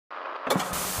Hey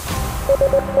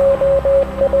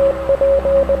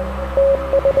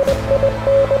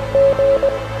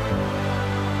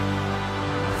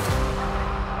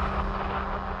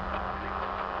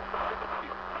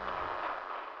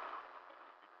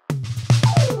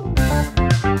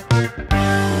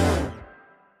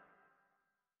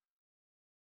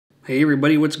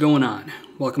everybody, what's going on?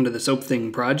 Welcome to the Soap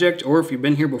Thing Project, or if you've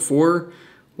been here before,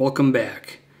 welcome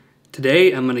back.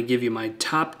 Today I'm going to give you my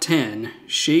top 10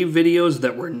 shave videos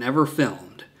that were never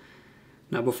filmed.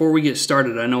 Now before we get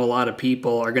started, I know a lot of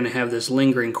people are going to have this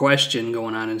lingering question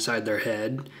going on inside their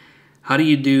head. How do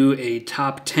you do a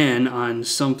top 10 on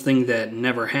something that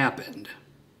never happened?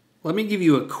 Let me give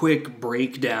you a quick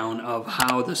breakdown of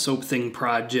how the Soap Thing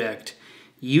Project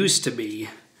used to be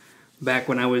back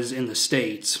when I was in the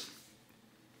States.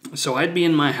 So I'd be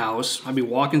in my house, I'd be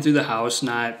walking through the house,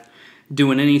 not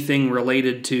doing anything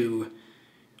related to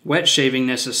wet shaving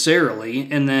necessarily,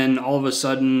 and then all of a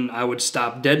sudden I would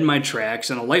stop dead in my tracks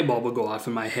and a light bulb would go off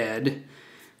in my head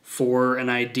for an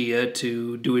idea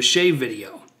to do a shave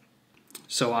video.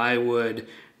 So I would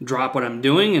drop what I'm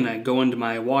doing and I'd go into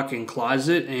my walk-in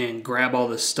closet and grab all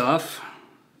the stuff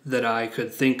that I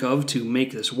could think of to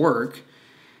make this work,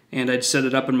 and I'd set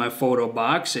it up in my photo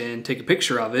box and take a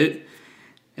picture of it.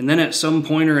 And then at some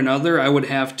point or another, I would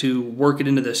have to work it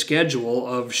into the schedule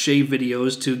of shave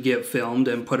videos to get filmed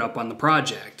and put up on the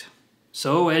project.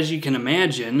 So as you can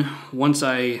imagine, once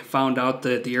I found out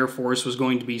that the Air Force was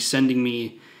going to be sending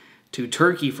me to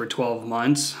Turkey for 12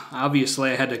 months,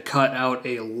 obviously I had to cut out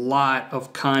a lot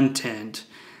of content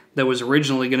that was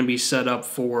originally going to be set up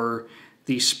for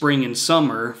the spring and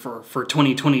summer for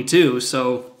 2022.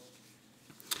 So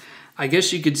I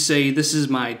guess you could say this is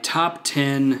my top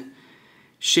 10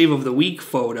 shave of the week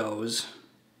photos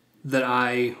that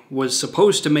I was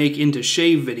supposed to make into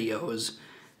shave videos,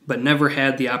 but never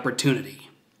had the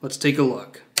opportunity. Let's take a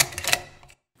look.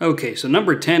 Okay, so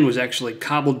number 10 was actually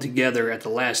cobbled together at the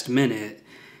last minute,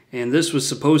 and this was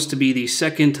supposed to be the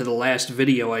second to the last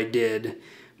video I did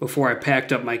before I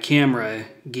packed up my camera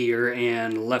gear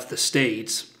and left the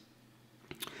States.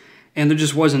 And there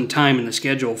just wasn't time in the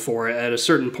schedule for it. At a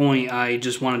certain point, I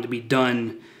just wanted to be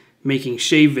done making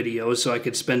shave videos so I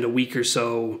could spend a week or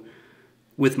so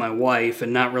with my wife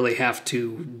and not really have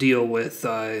to deal with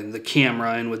the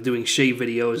camera and with doing shave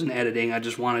videos and editing. I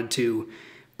just wanted to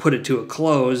put it to a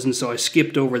close, and so I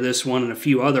skipped over this one and a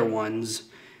few other ones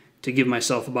to give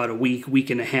myself about a week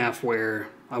and a half where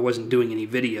I wasn't doing any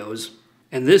videos.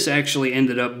 And this actually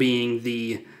ended up being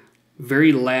the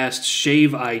very last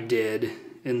shave I did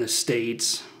in the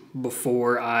States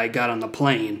before I got on the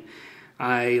plane.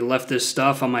 I left this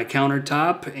stuff on my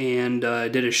countertop and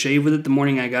did a shave with it the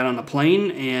morning I got on the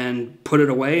plane and put it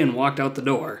away and walked out the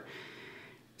door.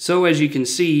 So as you can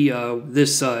see,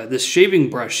 this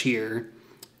shaving brush here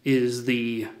is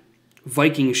the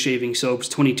Viking Shaving Soap's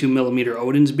 22mm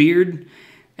Odin's Beard,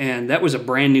 and that was a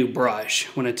brand new brush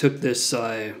when I took this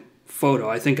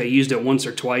photo. I think I used it once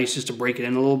or twice just to break it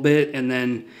in a little bit, and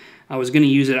then I was going to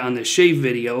use it on this shave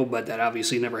video, but that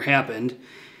obviously never happened.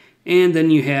 And then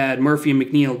you had Murphy &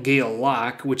 McNeil Gale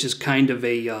Lock, which is kind of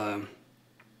a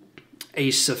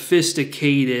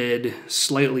sophisticated,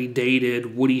 slightly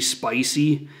dated, woody,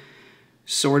 spicy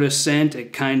sort of scent.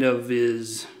 It kind of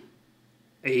is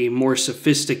a more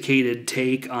sophisticated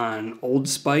take on Old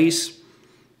Spice.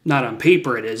 Not on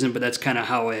paper it isn't, but that's kind of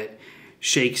how it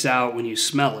shakes out when you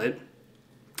smell it.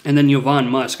 And then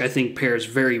Yvonne Musk, I think, pairs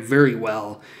very, very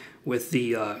well with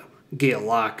the Gale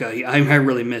Lock. I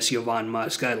really miss Yvonne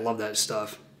Musk. I love that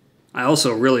stuff. I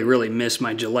also really miss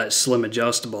my Gillette Slim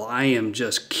Adjustable. I am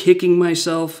just kicking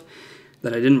myself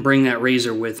that I didn't bring that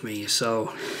razor with me.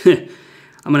 So I'm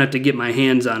going to have to get my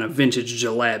hands on a vintage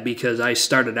Gillette, because I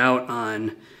started out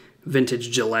on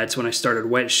vintage Gillettes when I started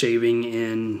wet shaving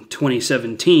in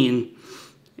 2017.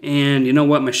 And you know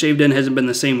what? My shave den hasn't been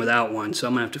the same without one, so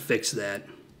I'm going to have to fix that.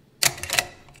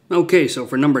 Okay, so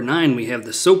for number 9, we have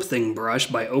the Soap Thing brush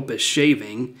by Opus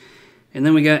Shaving. And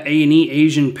then we got A&E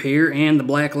Asian Pear and the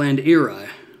Blackland Era.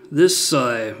 This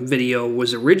video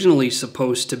was originally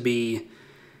supposed to be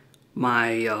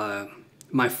my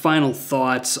final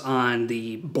thoughts on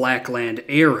the Blackland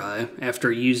Era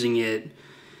after using it,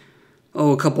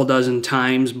 a couple dozen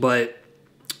times, but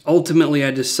ultimately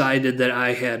I decided that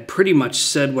I had pretty much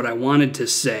said what I wanted to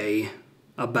say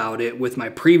about it with my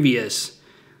previous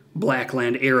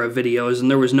Blackland Era videos,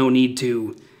 and there was no need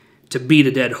to beat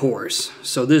a dead horse.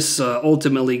 So this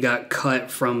ultimately got cut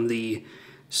from the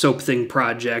Soap Thing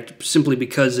project simply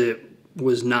because it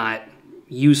was not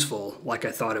useful like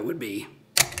I thought it would be.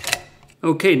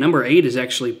 Okay, number 8 is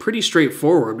actually pretty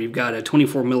straightforward. We've got a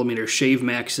 24mm Shave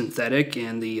Max Synthetic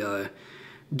and the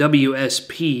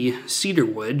WSP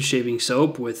Cedarwood shaving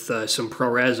soap with some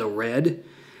Prorazo Red.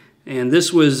 And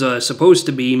this was supposed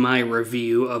to be my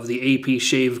review of the AP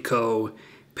Shave Co.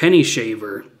 Penny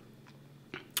Shaver,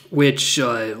 which,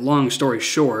 long story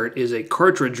short, is a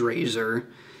cartridge razor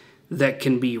that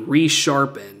can be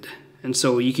resharpened. And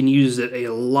so you can use it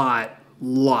a lot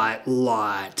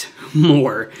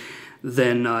more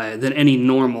than any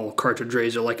normal cartridge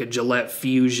razor, like a Gillette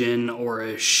Fusion or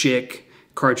a Schick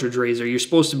cartridge razor. You're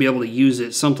supposed to be able to use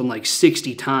it something like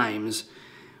 60 times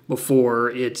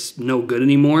before it's no good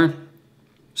anymore.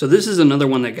 So this is another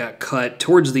one that got cut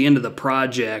towards the end of the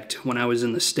project when I was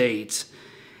in the States.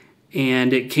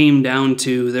 And it came down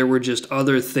to there were just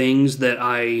other things that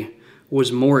I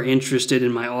was more interested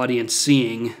in my audience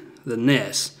seeing than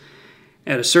this.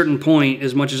 At a certain point,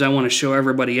 as much as I want to show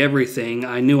everybody everything,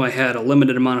 I knew I had a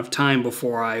limited amount of time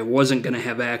before I wasn't going to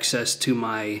have access to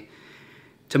my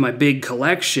big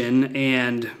collection,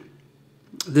 and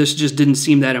this just didn't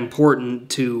seem that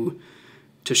important to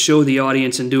show the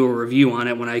audience and do a review on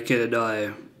it when I could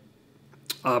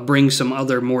bring some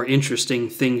other more interesting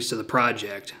things to the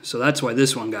project. So that's why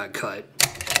this one got cut.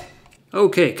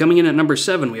 Okay, coming in at number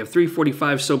 7, we have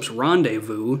 345 Soap's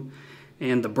Rendezvous.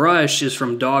 And the brush is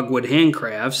from Dogwood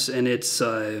Handcrafts, and it's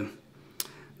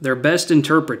their best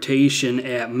interpretation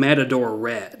at Matador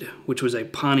Red, which was a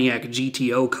Pontiac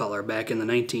GTO color back in the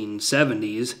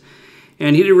 1970s.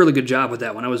 And he did a really good job with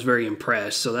that one. I was very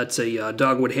impressed. So that's a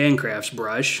Dogwood Handcrafts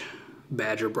brush,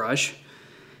 Badger brush.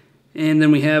 And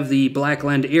then we have the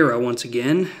Blackland Era once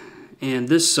again. And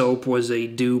this soap was a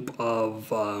dupe of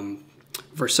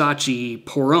Versace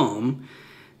Pour-Homme.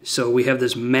 So we have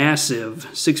this massive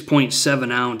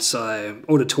 6.7 ounce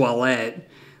eau de toilette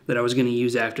that I was going to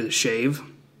use after the shave.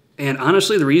 And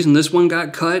honestly, the reason this one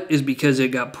got cut is because it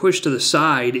got pushed to the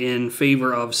side in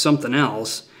favor of something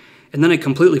else. And then I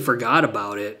completely forgot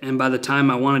about it. And by the time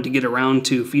I wanted to get around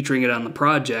to featuring it on the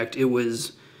project, it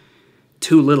was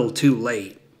too little too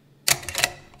late.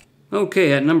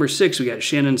 Okay, at number 6, we got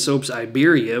Shannon Soap's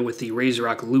Iberia with the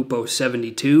RazoRock Lupo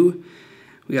 72.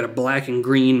 We got a black and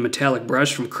green metallic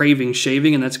brush from Craving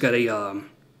Shaving, and that's got a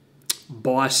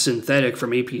Boss Synthetic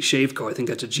from AP Shave Co. I think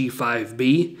that's a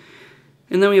G5B.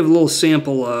 And then we have a little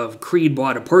sample of Creed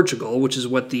Bois de Portugal, which is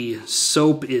what the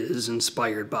soap is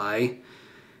inspired by.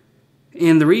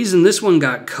 And the reason this one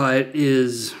got cut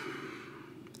is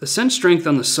the scent strength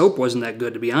on the soap wasn't that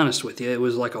good, to be honest with you. It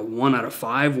was like a 1 out of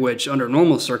 5, which under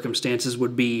normal circumstances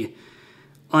would be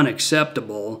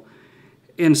unacceptable.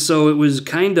 And so it was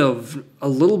kind of a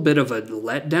little bit of a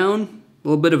letdown, a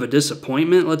little bit of a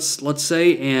disappointment, let's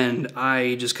say, and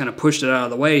I just kind of pushed it out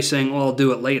of the way, saying, well, I'll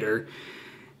do it later.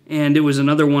 And it was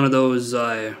another one of those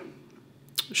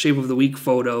Shave of the Week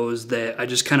photos that I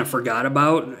just kind of forgot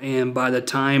about, and by the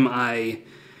time I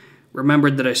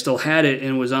remembered that I still had it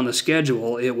and was on the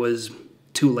schedule, it was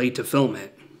too late to film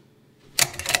it.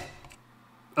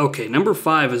 Okay, number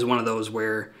 5 is one of those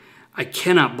where I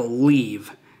cannot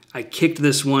believe I kicked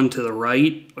this one to the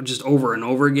right just over and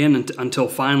over again until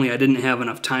finally I didn't have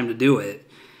enough time to do it.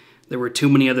 There were too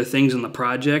many other things in the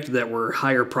project that were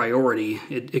higher priority.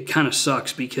 It kind of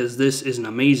sucks because this is an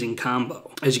amazing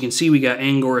combo. As you can see, we got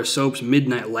Angora Soap's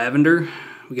Midnight Lavender.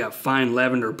 We got Fine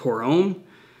Lavender Pour-Homme.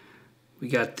 We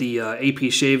got the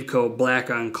AP Shave Co. Black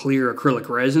on Clear Acrylic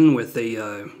Resin with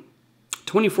a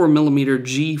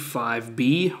 24mm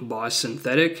G5B Boss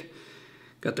Synthetic.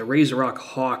 Got the RazoRock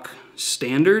Hawk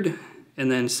Standard, and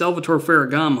then Salvatore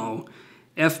Ferragamo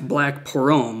F Black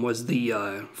Pour-Homme was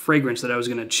the fragrance that I was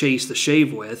going to chase the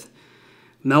shave with.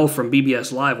 Mel from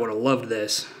BBS Live would have loved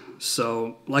this.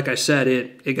 So, like I said,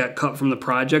 it got cut from the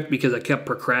project because I kept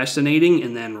procrastinating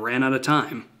and then ran out of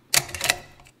time.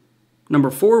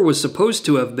 Number 4 was supposed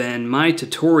to have been my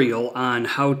tutorial on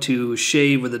how to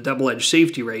shave with a double-edged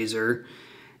safety razor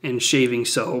and shaving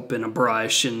soap and a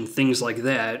brush and things like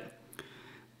that.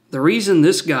 The reason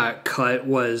this got cut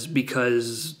was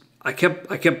because I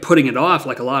kept putting it off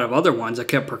like a lot of other ones. I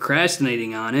kept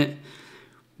procrastinating on it,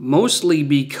 mostly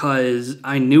because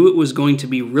I knew it was going to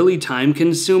be really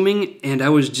time-consuming, and I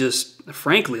was just,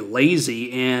 frankly,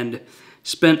 lazy and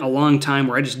spent a long time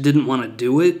where I just didn't want to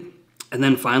do it. And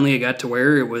then finally I got to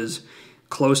where it was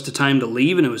close to time to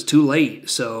leave, and it was too late.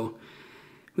 So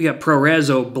we got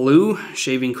Prorazo Blue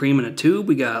Shaving Cream in a tube.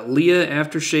 We got Leah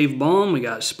Aftershave Balm. We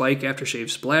got Spike Aftershave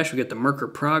Splash. We got the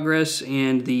Merkur Progress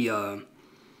and the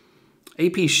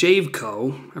AP Shave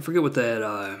Co. I forget what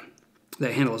that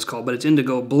handle is called, but it's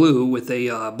indigo blue with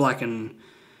a black and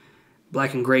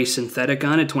black and gray synthetic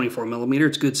on it, 24mm.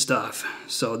 It's good stuff.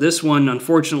 So this one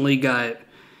unfortunately got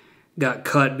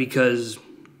cut because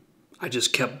I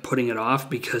just kept putting it off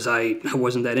because I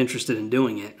wasn't that interested in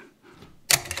doing it.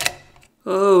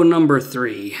 Oh, number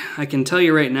 3. I can tell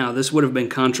you right now, this would have been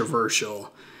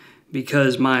controversial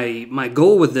because my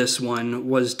goal with this one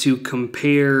was to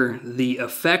compare the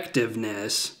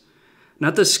effectiveness,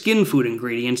 not the skin food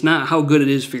ingredients, not how good it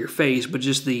is for your face, but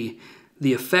just the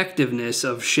effectiveness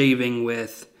of shaving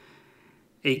with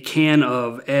a can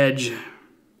of Edge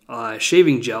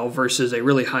shaving gel versus a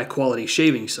really high quality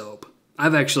shaving soap.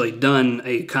 I've actually done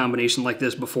a combination like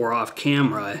this before off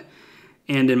camera,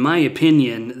 and in my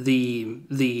opinion,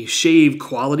 the shave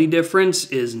quality difference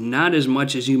is not as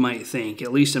much as you might think,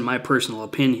 at least in my personal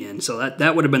opinion. So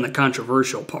that would have been the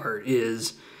controversial part,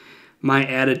 is my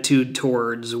attitude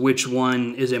towards which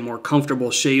one is a more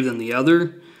comfortable shave than the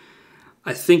other.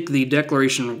 I think the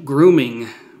Declaration Grooming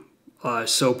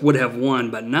soap would have won,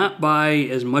 but not by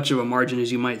as much of a margin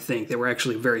as you might think. They were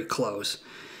actually very close.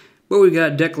 But we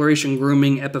got Declaration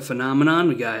Grooming Epiphenomenon,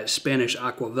 we got Spanish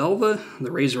Aqua Velva,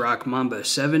 the Razor Rock Mamba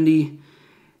 70,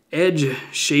 Edge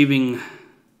Shaving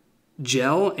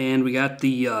Gel, and we got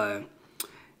the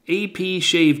AP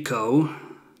Shave Co.,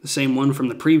 the same one from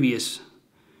the previous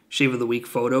Shave of the Week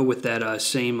photo with that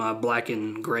same black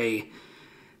and gray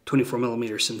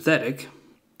 24mm synthetic.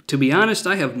 To be honest,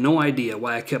 I have no idea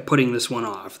why I kept putting this one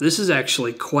off. This is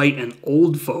actually quite an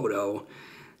old photo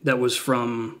that was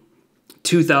from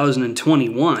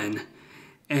 2021,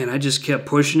 and I just kept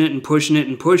pushing it and pushing it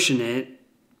and pushing it.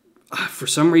 For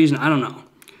some reason, I don't know.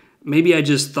 Maybe I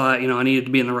just thought, I needed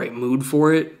to be in the right mood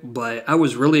for it, but I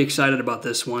was really excited about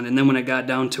this one, and then when it got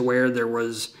down to where there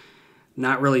was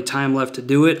not really time left to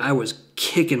do it, I was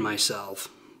kicking myself.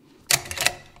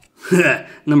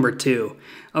 Number 2.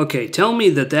 Okay, tell me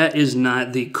that is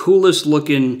not the coolest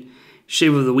looking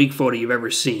Shave of the Week photo you've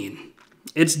ever seen.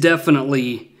 It's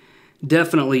definitely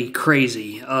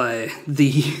crazy. The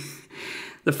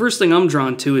first thing I'm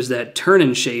drawn to is that turn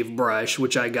and shave brush,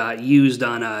 which I got used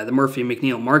on the Murphy &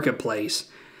 McNeil Marketplace.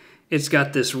 It's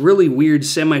got this really weird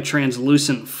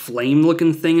semi-translucent flame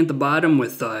looking thing at the bottom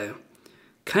with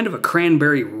kind of a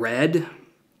cranberry red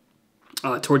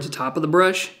towards the top of the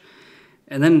brush.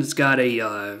 And then it's got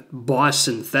a Boss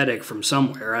synthetic from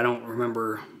somewhere. I don't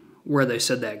remember where they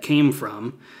said that came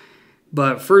from.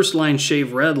 But First Line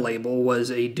Shave Red label was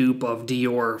a dupe of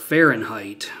Dior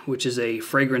Fahrenheit, which is a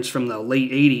fragrance from the late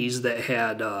 80s that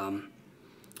had,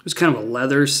 it was kind of a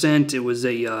leather scent. It was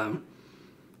had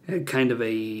kind of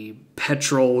a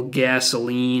petrol,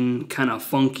 gasoline, kind of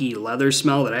funky leather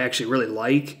smell that I actually really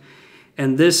like.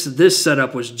 And this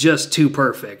setup was just too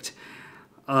perfect.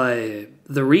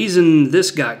 The reason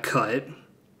this got cut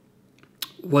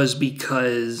was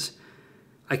because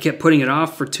I kept putting it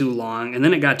off for too long, and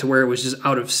then it got to where it was just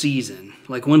out of season.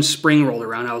 Like, when spring rolled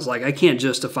around, I was like, I can't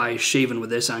justify shaving with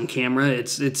this on camera.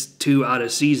 It's too out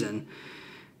of season.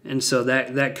 And so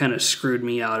that kind of screwed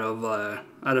me out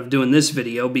of doing this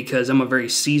video, because I'm a very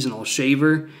seasonal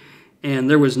shaver, and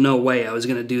there was no way I was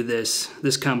going to do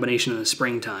this combination in the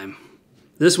springtime.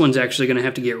 This one's actually going to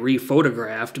have to get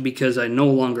rephotographed because I no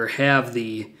longer have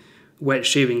the Wet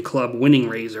Shaving Club winning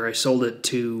razor. I sold it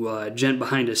to Gent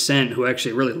Behind a Scent, who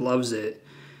actually really loves it.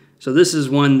 So this is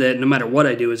one that no matter what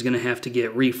I do is going to have to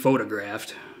get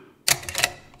rephotographed.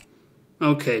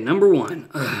 Okay, number 1.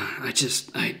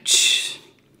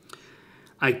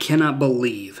 I cannot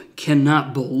believe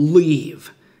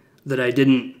that I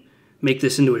didn't make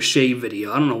this into a shave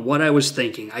video. I don't know what I was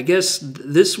thinking. I guess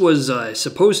this was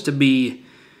supposed to be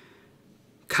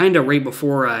kind of right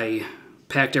before I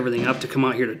packed everything up to come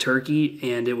out here to Turkey,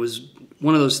 and it was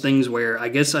one of those things where I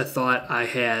guess I thought I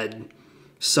had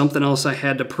something else I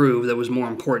had to prove that was more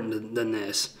important than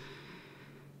this.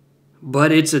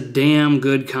 But it's a damn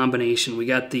good combination. We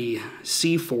got the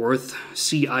Seaforth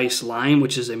Sea Ice Lime,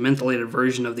 which is a mentholated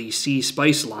version of the Sea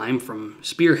Spice Lime from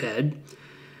Spearhead.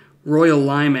 Royal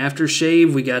Lime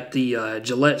Aftershave, we got the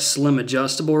Gillette Slim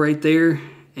Adjustable right there,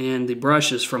 and the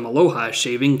brush is from Aloha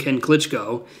Shaving, Ken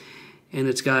Klitschko, and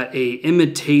it's got a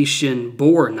imitation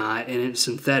boar knot, and it's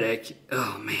synthetic.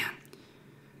 Oh man,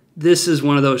 this is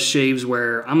one of those shaves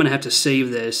where I'm gonna have to save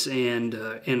this and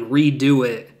redo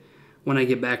it when I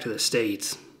get back to the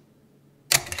States.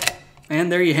 And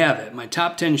there you have it, my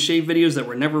top 10 shave videos that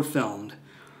were never filmed.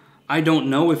 I don't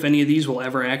know if any of these will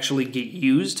ever actually get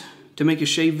used to make a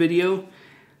shave video.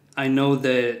 I know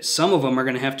that some of them are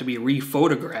going to have to be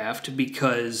rephotographed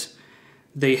because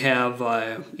they have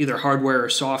either hardware or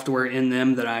software in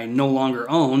them that I no longer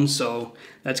own, so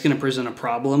that's going to present a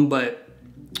problem. But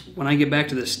when I get back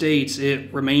to the States,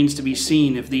 it remains to be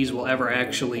seen if these will ever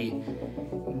actually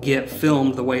get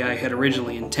filmed the way I had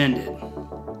originally intended.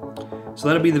 So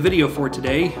that'll be the video for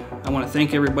today. I want to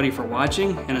thank everybody for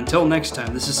watching, and until next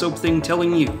time, this is Soap Thing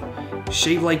telling you,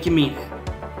 shave like you mean it.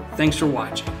 Thanks for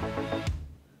watching.